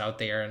playmakers out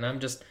there, and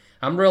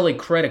I'm really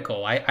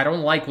critical. I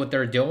don't like what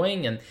they're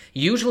doing, and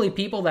usually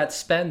people that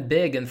spend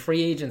big in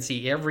free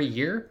agency every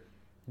year,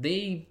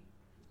 they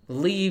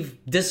leave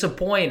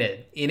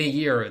disappointed in a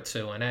year or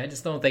two, and I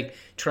just don't think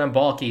Trent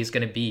Baalke is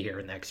going to be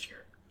here next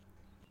year.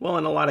 Well,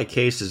 in a lot of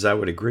cases, I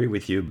would agree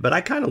with you, but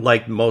I kind of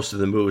like most of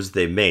the moves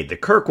they've made. The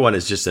Kirk one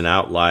is just an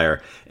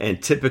outlier,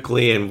 and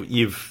typically, and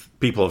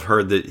people have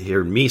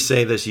heard me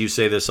say this, you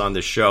say this on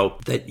the show,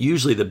 that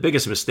usually the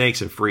biggest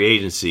mistakes in free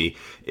agency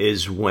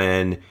is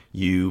when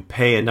you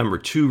pay a number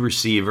 2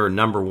 receiver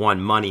number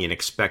 1 money and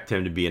expect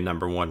him to be a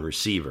number 1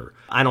 receiver.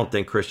 I don't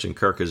think Christian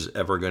Kirk is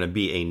ever going to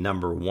be a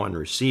number 1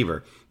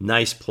 receiver.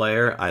 Nice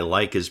player. I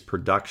like his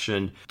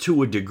production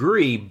to a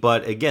degree,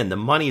 but again, the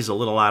money's a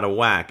little out of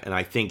whack, and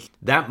I think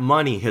that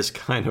money has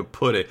kind of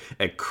put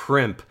a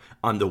crimp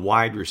on the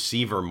wide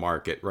receiver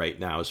market right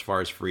now as far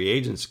as free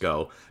agents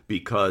go,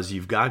 because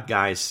you've got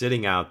guys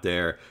sitting out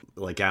there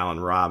like Allen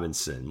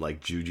Robinson, like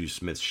Juju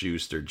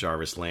Smith-Schuster,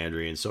 Jarvis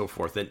Landry, and so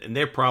forth, and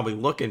they're probably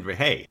looking for,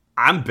 hey,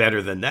 I'm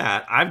better than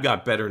that. I've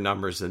got better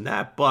numbers than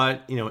that,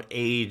 but,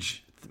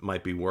 age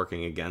might be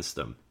working against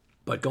them.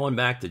 But going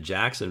back to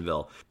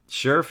Jacksonville,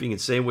 sure, if you can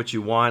say what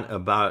you want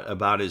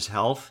about his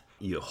health,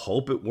 you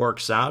hope it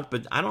works out,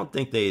 but I don't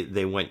think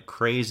they went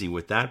crazy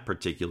with that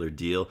particular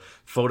deal.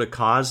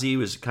 Fotakazi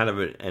was kind of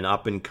an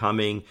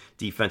up-and-coming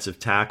defensive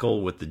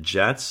tackle with the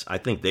Jets. I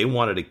think they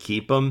wanted to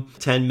keep him.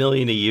 $10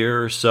 million a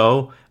year or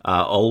so.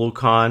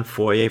 Oluokun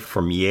Foye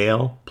from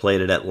Yale,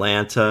 played at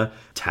Atlanta,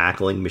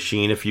 tackling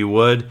machine, if you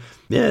would.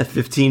 Yeah,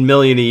 $15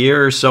 million a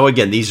year or so.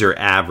 Again, these are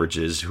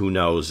averages. Who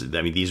knows?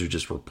 I mean, these are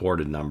just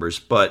reported numbers.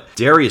 But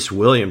Darius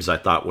Williams, I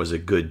thought, was a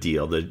good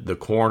deal. The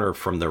corner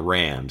from the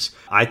Rams.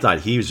 I thought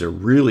he was a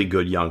really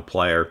good young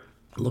player.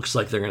 Looks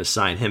like they're going to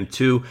sign him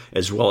too,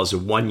 as well as a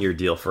 1-year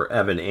deal for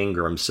Evan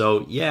Ingram.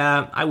 So,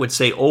 yeah, I would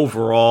say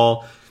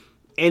overall,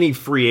 any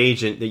free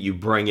agent that you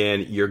bring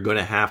in, you're going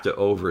to have to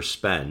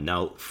overspend.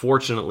 Now,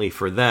 fortunately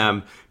for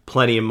them,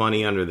 plenty of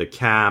money under the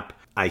cap.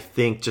 I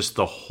think just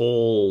the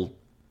whole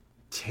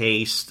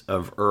taste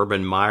of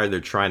Urban Meyer, they're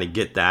trying to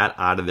get that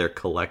out of their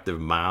collective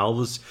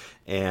mouths.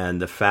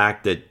 And the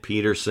fact that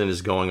Peterson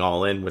is going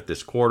all in with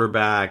this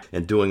quarterback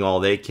and doing all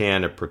they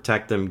can to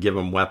protect him, give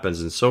him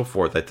weapons and so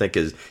forth, I think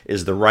is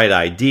the right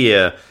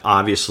idea.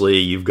 Obviously,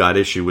 you've got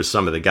issue with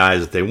some of the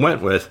guys that they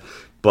went with,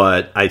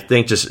 but I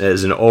think just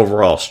as an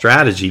overall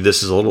strategy,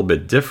 this is a little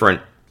bit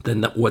different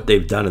than what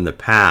they've done in the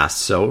past.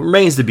 So it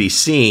remains to be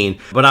seen,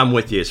 but I'm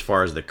with you as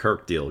far as the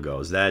Kirk deal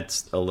goes.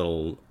 That's a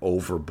little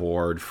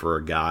overboard for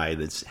a guy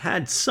that's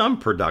had some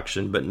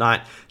production, but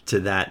not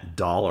to that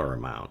dollar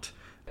amount.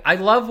 I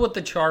love what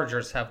the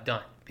Chargers have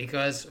done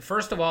because,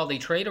 first of all, they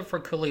traded for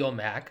Khalil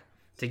Mack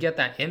to get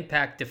that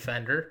impact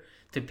defender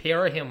to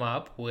pair him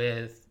up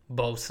with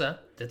Bosa.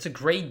 That's a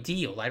great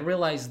deal. I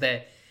realize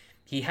that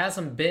he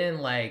hasn't been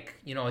like,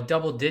 a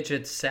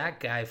double-digit sack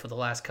guy for the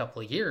last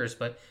couple of years,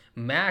 but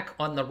Mack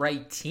on the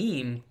right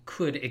team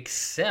could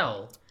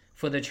excel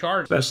for the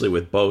Chargers. Especially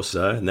with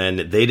Bosa, and then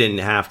they didn't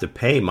have to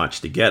pay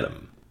much to get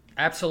him.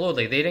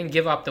 Absolutely. They didn't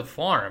give up the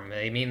farm.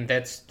 I mean,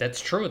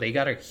 that's true. They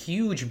got a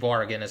huge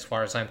bargain as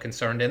far as I'm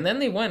concerned. And then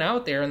they went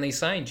out there and they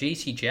signed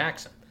J.C.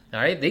 Jackson. All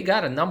right, they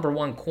got a number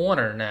one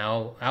corner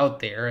now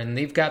out there, and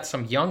they've got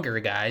some younger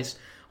guys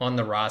on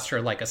the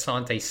roster like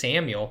Asante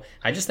Samuel.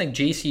 I just think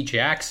J.C.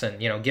 Jackson,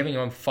 giving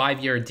him a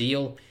 5-year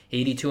deal,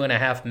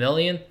 $82.5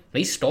 million,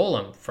 they stole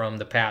him from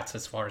the Pats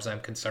as far as I'm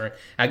concerned.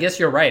 I guess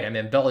you're right. I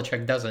mean,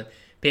 Belichick doesn't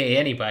pay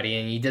anybody,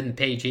 and he didn't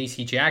pay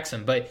J.C.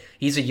 Jackson, but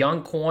he's a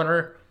young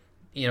corner.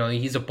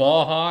 He's a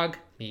ball hog.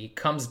 He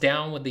comes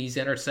down with these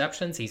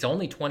interceptions. He's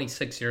only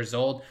 26 years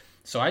old.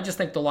 So I just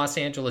think the Los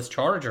Angeles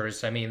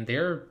Chargers,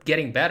 they're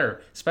getting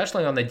better,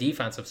 especially on the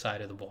defensive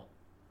side of the ball.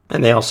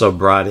 And they also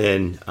brought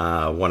in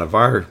one of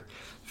our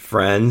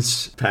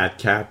friends, Pat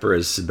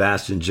Capra's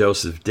Sebastian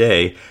Joseph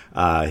Day.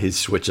 He's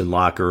switching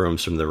locker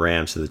rooms from the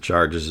Rams to the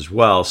Chargers as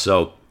well.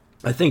 So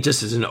I think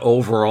just as an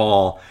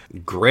overall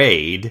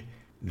grade,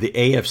 the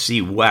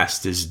AFC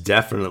West is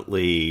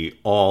definitely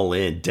all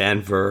in.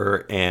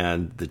 Denver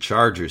and the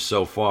Chargers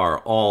so far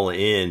all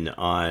in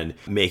on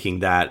making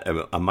that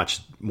a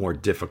much more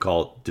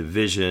difficult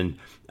division.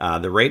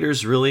 The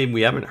Raiders, really,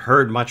 we haven't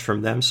heard much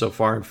from them so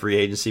far in free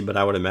agency, but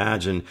I would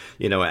imagine,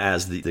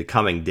 as the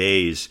coming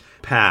days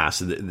pass,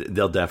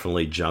 they'll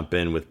definitely jump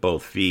in with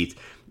both feet.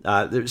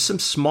 There's some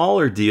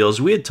smaller deals.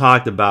 We had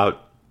talked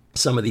about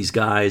some of these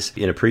guys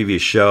in a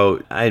previous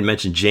show. I had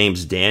mentioned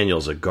James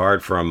Daniels, a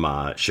guard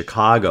from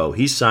Chicago.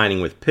 He's signing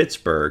with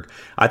Pittsburgh.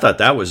 I thought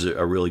that was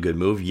a really good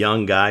move.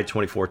 Young guy,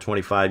 24,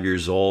 25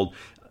 years old,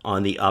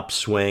 on the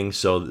upswing.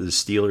 So the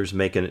Steelers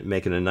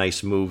making a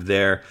nice move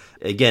there.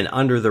 Again,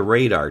 under the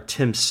radar,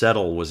 Tim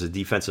Settle was a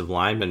defensive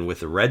lineman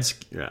with the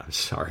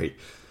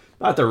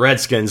not the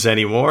Redskins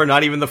anymore,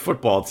 not even the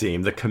football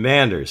team. The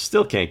Commanders.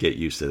 Still can't get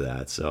used to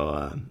that.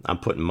 So I'm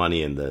putting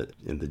money in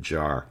the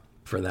jar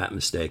for that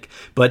mistake.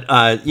 But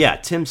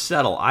Tim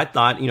Settle, I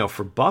thought,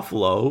 for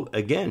Buffalo,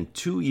 again,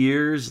 2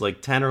 years,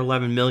 like $10 or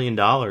 $11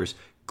 million,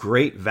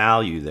 great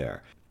value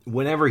there.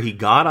 Whenever he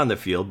got on the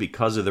field,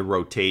 because of the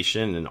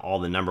rotation and all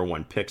the number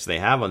one picks they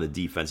have on the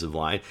defensive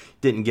line,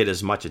 didn't get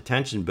as much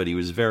attention, but he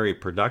was a very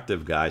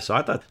productive guy. So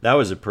I thought that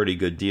was a pretty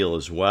good deal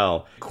as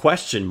well.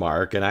 Question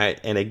mark, and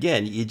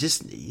again,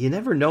 you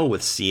never know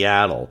with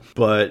Seattle,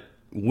 but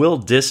Will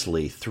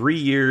Dissly, 3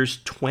 years,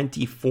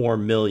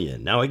 $24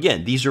 million. Now,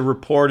 again, these are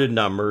reported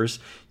numbers.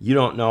 You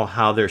don't know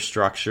how they're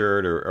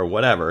structured or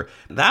whatever.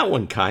 That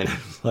one kind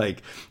of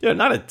like,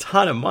 not a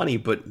ton of money,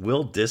 but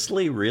Will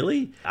Dissly,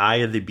 really? Eye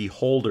of the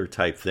beholder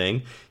type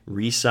thing,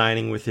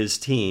 re-signing with his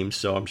team.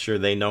 So I'm sure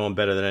they know him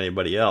better than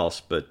anybody else.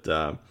 But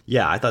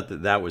I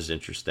thought that was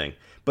interesting.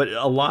 But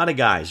a lot of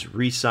guys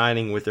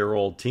re-signing with their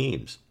old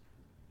teams.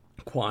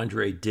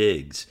 Quandre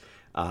Diggs,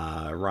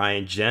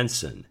 Ryan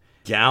Jensen,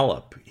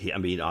 Gallup.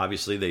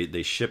 Obviously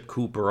they ship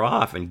Cooper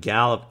off, and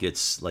Gallup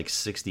gets like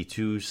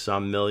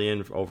 62-some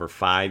million over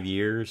 5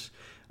 years.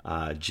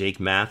 Jake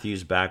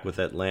Matthews back with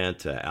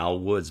Atlanta. Al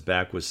Woods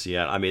back with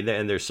Seattle.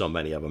 And there's so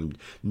many of them.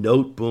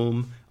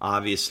 Noteboom,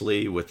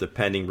 obviously, with the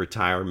pending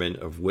retirement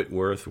of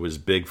Whitworth, was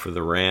big for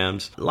the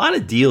Rams. A lot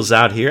of deals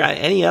out here.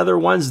 Any other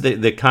ones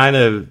that kind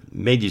of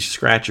made you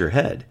scratch your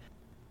head?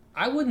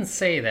 I wouldn't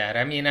say that.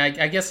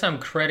 I guess I'm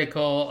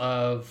critical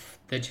of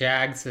the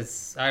Jags,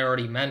 as I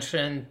already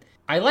mentioned.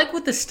 I like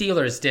what the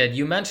Steelers did.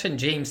 You mentioned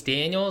James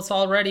Daniels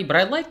already, but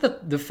I like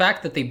the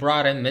fact that they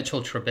brought in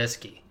Mitchell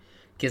Trubisky,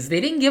 because they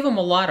didn't give him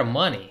a lot of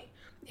money.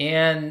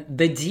 And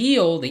the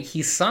deal that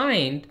he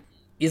signed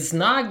is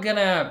not going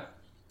to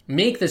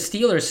make the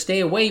Steelers stay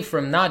away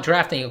from not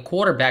drafting a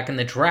quarterback in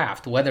the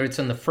draft, whether it's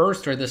in the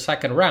first or the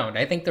second round.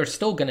 I think they're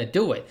still going to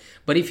do it.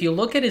 But if you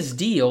look at his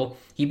deal,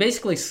 he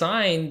basically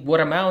signed what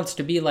amounts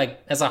to be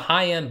like as a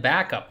high-end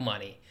backup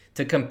money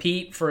to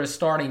compete for a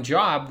starting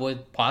job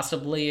with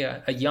possibly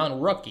a young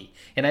rookie.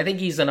 And I think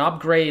he's an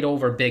upgrade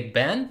over Big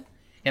Ben,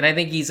 and I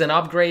think he's an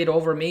upgrade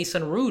over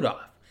Mason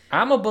Rudolph.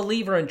 I'm a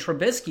believer in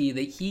Trubisky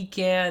that he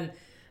can,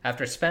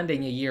 after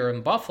spending a year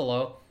in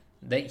Buffalo,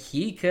 that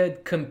he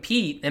could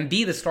compete and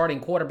be the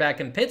starting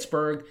quarterback in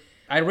Pittsburgh.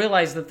 I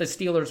realize that the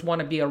Steelers want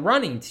to be a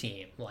running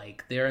team.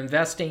 Like, they're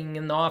investing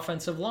in the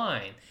offensive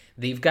line.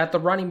 They've got the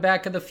running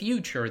back of the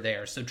future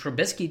there. So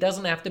Trubisky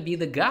doesn't have to be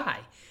the guy.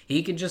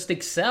 He can just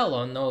excel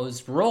on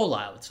those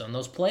rollouts, on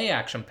those play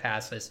action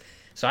passes.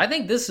 So I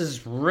think this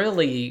is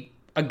really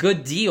a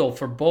good deal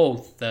for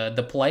both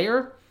the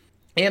player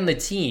and the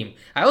team.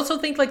 I also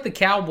think like the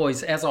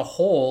Cowboys as a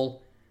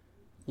whole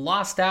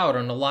lost out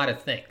on a lot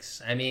of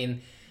things.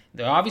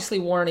 They obviously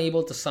weren't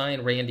able to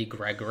sign Randy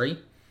Gregory.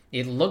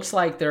 It looks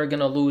like they're going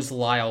to lose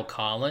Lyle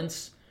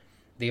Collins.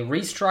 They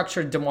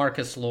restructured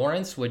DeMarcus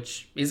Lawrence,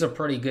 which is a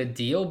pretty good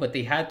deal, but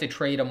they had to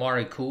trade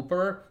Amari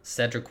Cooper.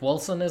 Cedric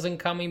Wilson isn't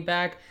coming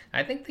back.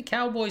 I think the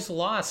Cowboys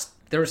lost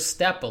their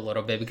step a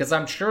little bit, because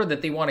I'm sure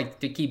that they wanted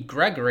to keep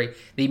Gregory.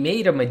 They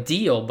made him a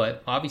deal,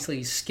 but obviously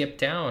he skipped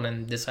down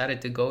and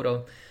decided to go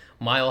to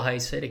Mile High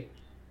City.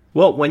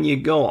 Well, when you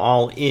go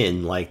all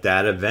in like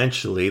that,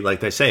 eventually, like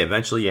they say,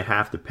 eventually you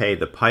have to pay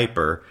the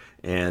piper,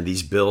 and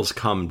these bills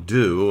come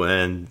due.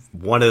 And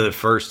one of the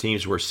first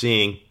teams we're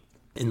seeing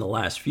in the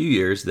last few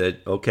years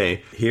that,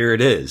 okay, here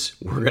it is.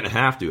 We're going to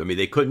have to. I mean,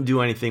 they couldn't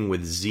do anything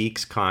with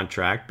Zeke's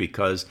contract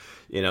because,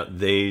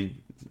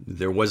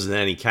 there wasn't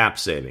any cap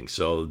savings.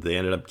 So they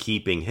ended up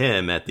keeping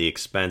him at the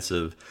expense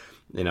of,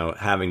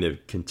 having to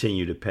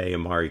continue to pay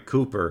Amari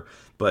Cooper.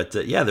 But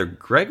their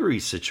Gregory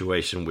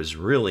situation was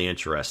really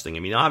interesting. I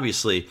mean,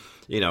 obviously,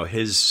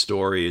 his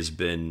story has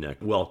been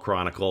well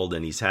chronicled,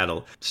 and he's had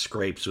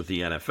scrapes with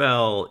the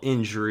NFL,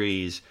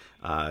 injuries,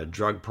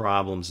 drug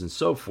problems, and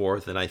so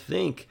forth. And I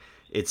think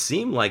it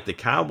seemed like the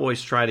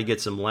Cowboys tried to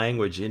get some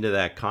language into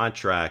that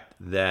contract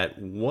that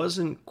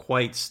wasn't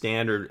quite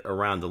standard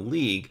around the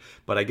league,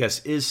 but I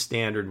guess is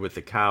standard with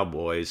the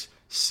Cowboys,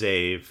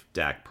 save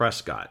Dak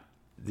Prescott.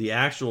 The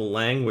actual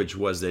language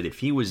was that if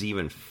he was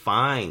even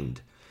fined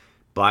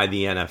by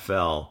the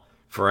NFL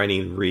for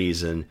any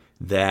reason,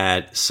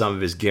 that some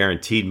of his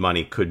guaranteed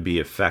money could be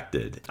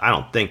affected. I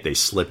don't think they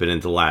slip it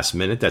into the last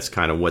minute. That's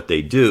kind of what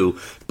they do.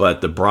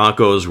 But the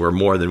Broncos were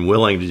more than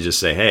willing to just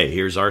say, hey,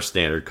 here's our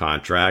standard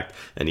contract.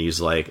 And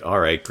he's like, all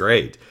right,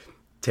 great.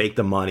 Take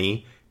the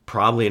money.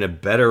 Probably in a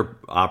better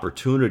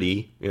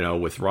opportunity,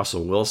 with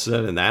Russell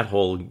Wilson and that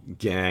whole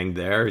gang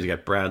there. He's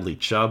got Bradley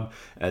Chubb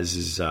as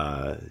his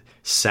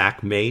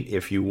sack mate,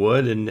 if you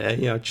would,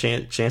 and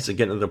chance of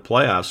getting to the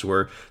playoffs.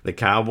 Where the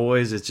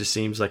Cowboys, it just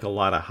seems like a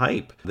lot of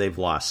hype. They've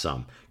lost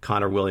some.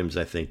 Connor Williams,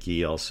 I think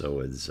he also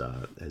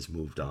has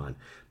moved on.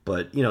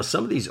 But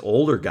some of these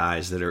older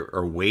guys that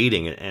are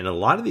waiting, and a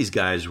lot of these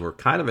guys were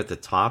kind of at the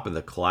top of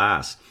the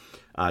class.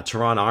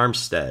 Teron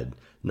Armstead,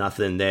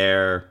 nothing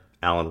there.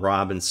 Allen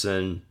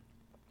Robinson,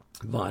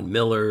 Von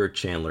Miller,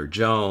 Chandler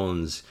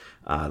Jones,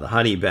 the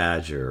Honey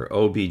Badger,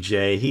 OBJ,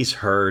 he's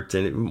hurt,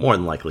 and more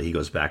than likely he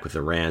goes back with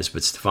the Rams,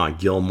 but Stephon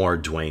Gilmore,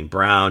 Dwayne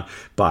Brown,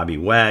 Bobby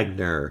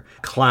Wagner,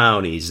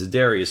 Clowney,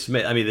 Zadarius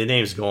Smith, I mean, the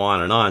names go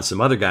on and on.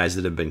 Some other guys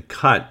that have been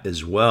cut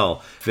as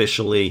well.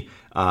 Officially,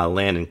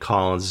 Landon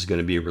Collins is going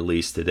to be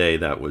released today.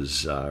 That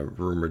was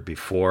rumored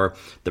before.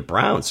 The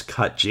Browns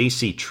cut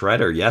J.C.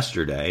 Treader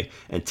yesterday,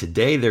 and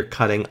today they're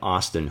cutting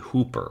Austin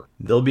Hooper.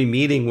 They'll be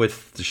meeting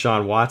with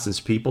Deshaun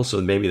Watson's people,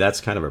 so maybe that's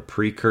kind of a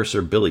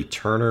precursor. Billy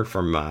Turner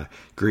from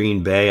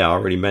Green Bay. I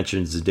already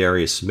mentioned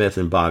Zadarius Smith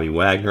and Bobby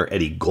Wagner.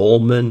 Eddie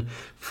Goldman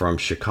from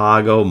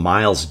Chicago.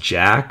 Miles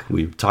Jack.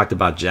 We talked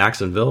about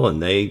Jacksonville,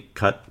 and they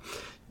cut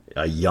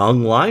a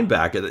young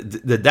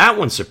linebacker. Did that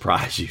one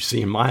surprise you,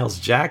 seeing Miles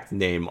Jack's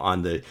name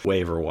on the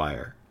waiver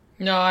wire?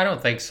 No, I don't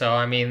think so.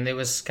 I mean, it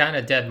was kind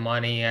of dead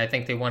money. I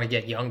think they want to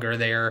get younger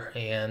there.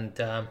 And,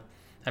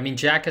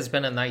 Jack has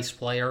been a nice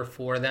player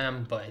for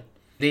them, but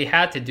they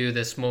had to do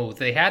this move.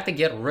 They had to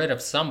get rid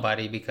of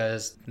somebody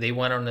because they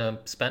went on a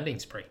spending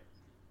spree.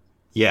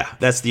 Yeah,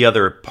 that's the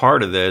other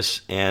part of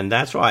this. And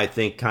that's why I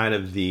think kind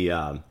of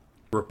the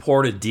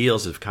reported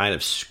deals have kind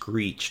of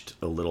screeched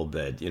a little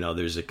bit.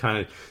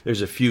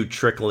 There's a few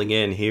trickling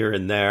in here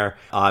and there.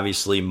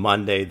 Obviously,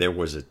 Monday there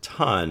was a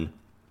ton.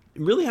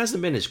 It really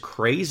hasn't been as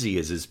crazy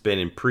as it's been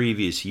in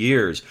previous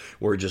years.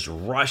 We're just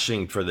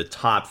rushing for the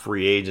top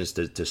free agents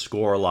to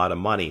score a lot of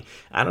money.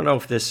 I don't know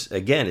if this,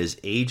 again, is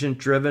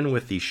agent-driven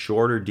with these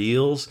shorter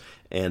deals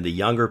and the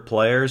younger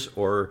players,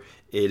 or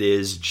it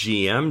is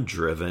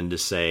GM-driven to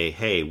say,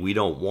 hey, we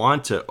don't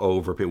want to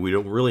overpay. We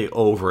don't really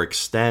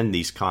overextend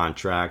these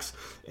contracts,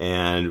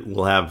 and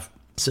we'll have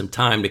some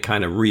time to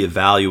kind of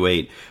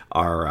reevaluate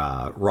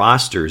our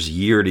rosters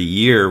year to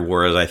year,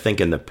 whereas I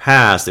think in the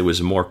past it was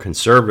a more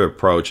conservative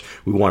approach.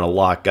 We want to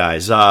lock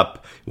guys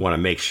up. We want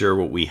to make sure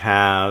what we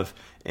have.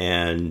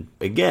 And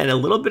again, a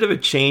little bit of a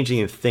changing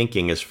in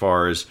thinking as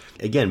far as,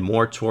 again,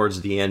 more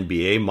towards the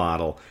NBA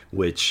model,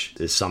 which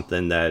is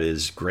something that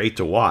is great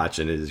to watch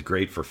and it is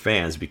great for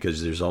fans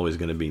because there's always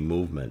going to be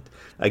movement.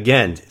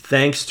 Again,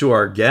 thanks to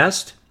our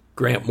guest,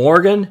 Grant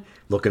Morgan.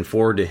 Looking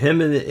forward to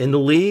him in the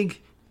league.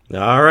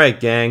 All right,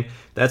 gang,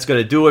 that's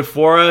going to do it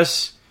for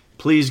us.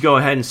 Please go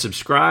ahead and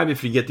subscribe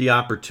if you get the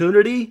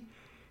opportunity.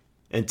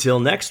 Until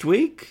next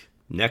week,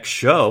 next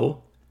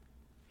show,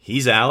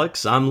 he's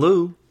Alex, I'm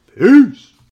Lou. Peace.